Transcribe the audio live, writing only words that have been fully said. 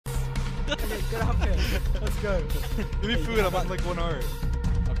Okay, get up here. Let's go. Give me food. I'm at like 1 heart.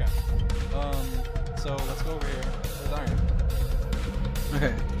 Okay. So let's go over here. There's iron.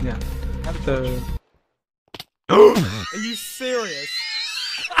 Okay, yeah. Have a So... Are you serious?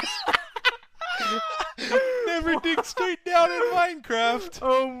 Never dig straight down in Minecraft.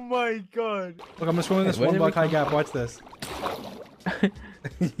 Oh my god. Look, I'm just swimming this where one did block we high come gap. Watch this.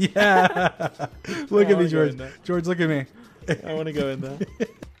 Yeah. Look at me, George. George, look at me. I want to go in there.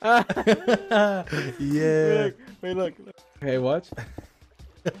 Yeah. Wait, look. Okay, watch.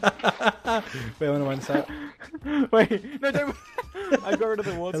 Wait, I want to wind this up. Wait, no, don't. I got rid of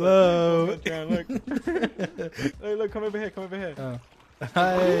the water. Hello. Look. Hey, look, come over here, come over here. Oh.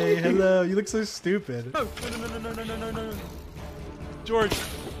 Hi, hello. You look so stupid. No, no. George,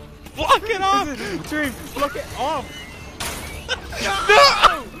 block it off. Dream, block it off.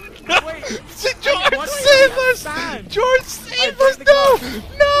 No! Wait. George, save us! George, save us! No!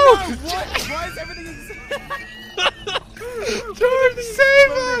 No! What? Why is everything George,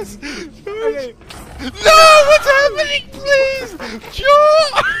 save us! George! Okay. No! What's happening? Please!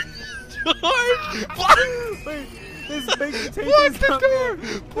 George! George! Wait, there's big potatoes. Block the up door! there.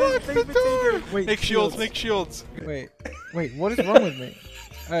 Block There's the big door! potatoes. Wait, Make shields, make shields. Wait, what is wrong with me?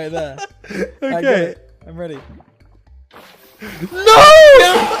 Alright, there. I got Okay. it. I'm ready. No!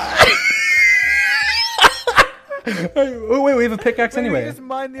 Oh, wait, we have a pickaxe Wait, anyway. we just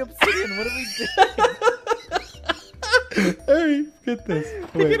mine the obsidian. What are we doing? Hey, get this.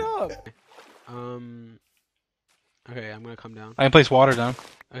 Pick it up. Okay, I'm gonna come down. I can place water down.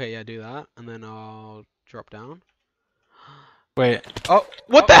 Okay, yeah, do that, and then I'll drop down. Wait. Oh,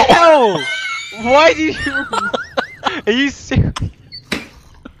 what the hell? Why do you? Are you serious?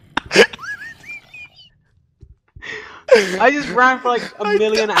 I just ran for like a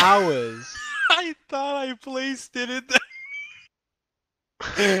million hours. I thought I placed it in the...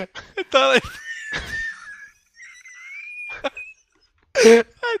 I thought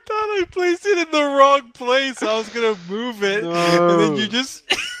I placed it in the wrong place. I was gonna move it, and then you just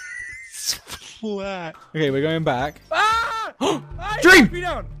splat. Okay, we're going back. Ah! Dream! Knock me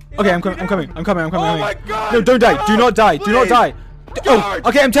down. Okay, I'm coming. Oh my god! No, don't die. Do not die. Do not die. Oh, George!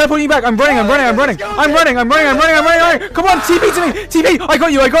 okay, I'm teleporting you back. I'm running. I'm running. Come on, TP to me. TP. I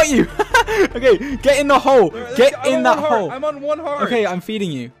got you. Okay, get in the hole. Get in that hole. I'm on 1 heart. Okay, I'm feeding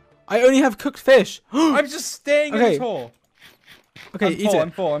you. I only have cooked fish. I'm just staying in Okay. this hole. Okay, I'm eat full, it.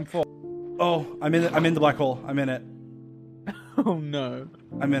 I'm full. Oh, I'm in the black hole. I'm in it. Oh no.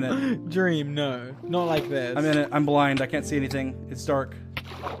 I'm in it. Dream, no. Not like this. I'm in it. I'm blind. I can't see anything. It's dark.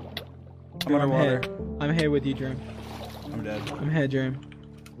 I'm Dream, underwater. I'm here with you, Dream. I'm dead. I'm here, Dream.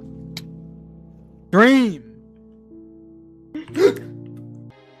 Dream!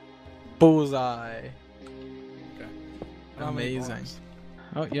 Bullseye. Okay. Amazing.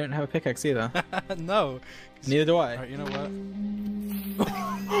 Oh, you don't have a pickaxe either. No. Neither do I. Alright, you know what?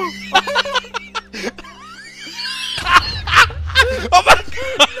 Oh my god!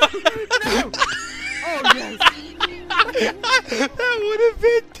 Oh yes! That would have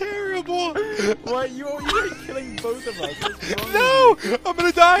been terrible! What? You were killing both of us. What's wrong No! with you? I'm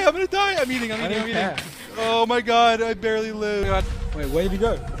gonna die! I'm eating, I I'm don't eating. care. Oh my god, I barely live. God. Wait, where did you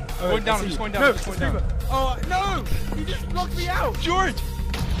go? Oh, Going down, I I'm see just you. going down, No, I'm just going down. Oh no! You just blocked me out. George!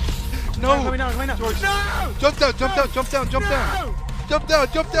 No! I'm coming down. George! No! Jump down, jump down, jump down, jump down! No! Jump down,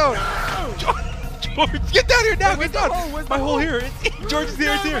 jump down! No! George, get down here now, Where's get the down! hole? Where's My the hole hole? here! George is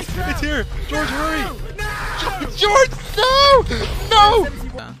here, it's here! It's here! George, hurry! No! George, no! No!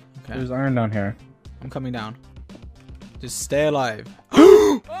 Okay. There's iron down here. I'm coming down. Just stay alive.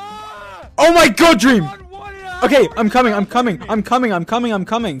 Ah! Oh my god, Dream! On water! Okay, I'm coming.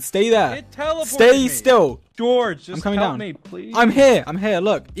 Stay there. It teleported Stay me. still. George, just I'm coming help down. me, please. I'm here.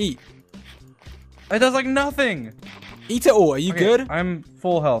 Look, eat. It does like nothing. Eat it all. Are you good? I'm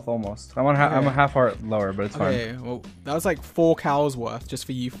full health almost. I'm I'm a half heart lower, but it's fine. Okay, well, that was like 4 cows worth just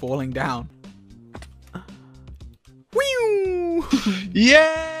for you falling down. Whew!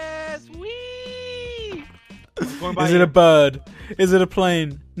 Yes! Wee! Is it a bird? Is it a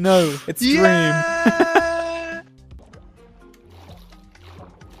plane? No, it's Yeah!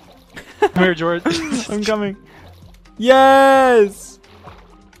 Come here, George. Dream. I'm coming. Yes!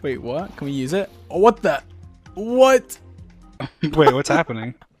 Wait, what? Can we use it? Oh, what the? What? Wait, what's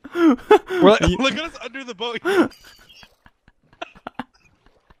happening? Look at us under the boat.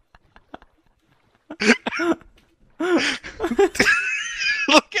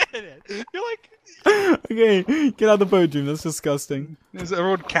 Look at it. You're like... Okay, get out the boat, Dream. That's disgusting. Does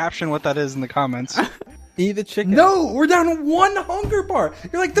everyone caption what that is in the comments? Eat the chicken. No, we're down to 1 hunger bar.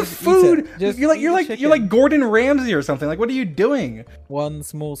 You're like the Just eat food. it. Just You're eat the like chicken. Gordon Ramsay or something. Like, what are you doing? One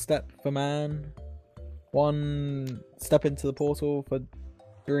small step for man. One step into the portal for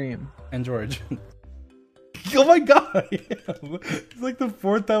dream. And George. Oh my god! It's like the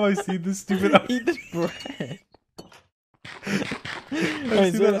 4th time I've seen this stupid. Eat the bread.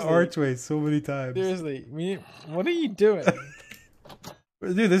 I've seen that archway so many times. Seriously, what are you doing?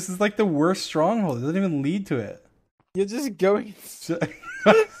 Dude, this is like the worst stronghold. It doesn't even lead to it. You're just going.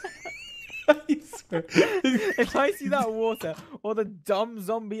 I swear. If I see that water or the dumb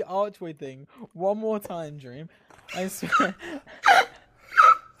zombie archway thing one more time, Dream, I swear.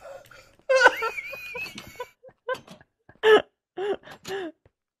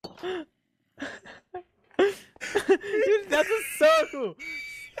 Dude, that's a circle.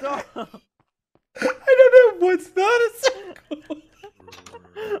 Stop. I don't know what's not a circle.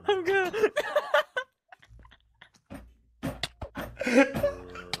 I'm gonna.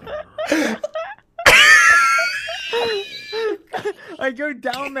 I go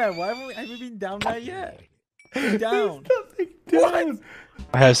down there. Why have we been down there yet? Go down. What?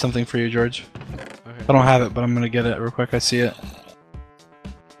 I have something for you, George. Okay. I don't have it, but I'm gonna get it real quick. I see it.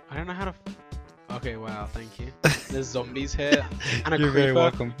 I don't know how to. Okay, wow, thank you. There's zombies here and a You're creeper. very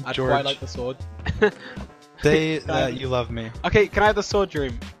welcome, I'd George. quite like the sword. Say that you love me. Okay, can I have the sword,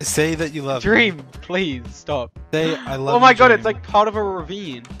 Dream? Say that you love me. Dream, please stop. Say I love Oh my you, god, Dream. it's like part of a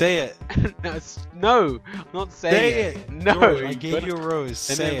ravine. Say it. No, I'm not saying Say it. it. No, George, I you gave gotta- you a rose.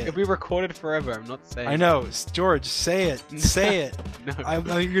 And Say if it. we recorded forever, I'm not saying I know. George, say it. Say it.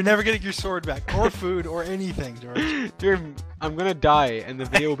 No. You're never getting your sword back, or food, or anything, George. Dream, I'm gonna die and the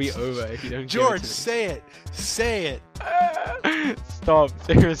video will be over if you don't George, give it say it. Say it. to me. Stop,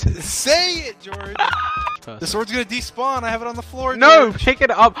 seriously. Say it, George. The sword's gonna despawn. I have it on the floor. No, George. pick it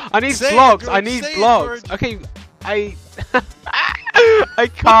up. I need Say it, blocks. George, I need say it, blocks. George. Okay, I I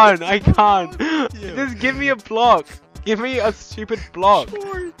can't. I can't. you. Just give me a block. Give me a stupid block.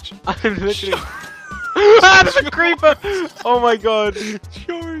 George. I'm literally. Ah, there's a creeper! Oh my god.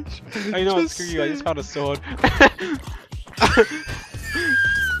 George. I know, Just screw you. I say just found a sword.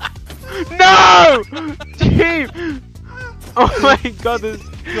 No! Jeep! Oh my god, there's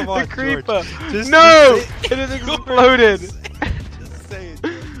Come on, the creeper. George. Just No! say It has exploded. Just say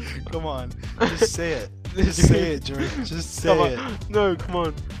it. Come on. Just say it. Just say it, George. Just say Stop it. No, come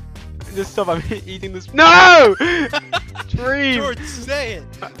on. Just stop. I'm eating this. No! Dream! George, say it.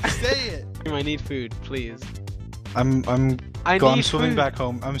 Say it. I need food, please. I'm I I'm need swimming food. back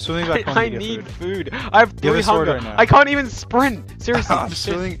home. I'm swimming back home. I to get need food. food. I have You have 3 a sword hunger. right now. I can't even sprint.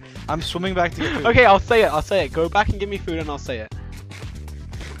 Seriously. I'm swimming back to get food. Okay, I'll say it. I'll say it. Go back and give me food, and I'll say it.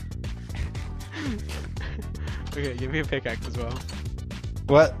 Okay, give me a pickaxe as well.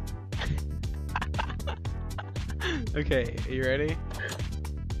 What? Okay, are you ready?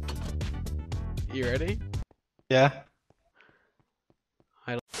 You ready? Yeah.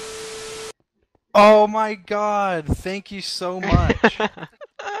 I- Oh my god! Thank you so much.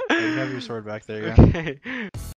 You have your sword back there. Yeah. Okay.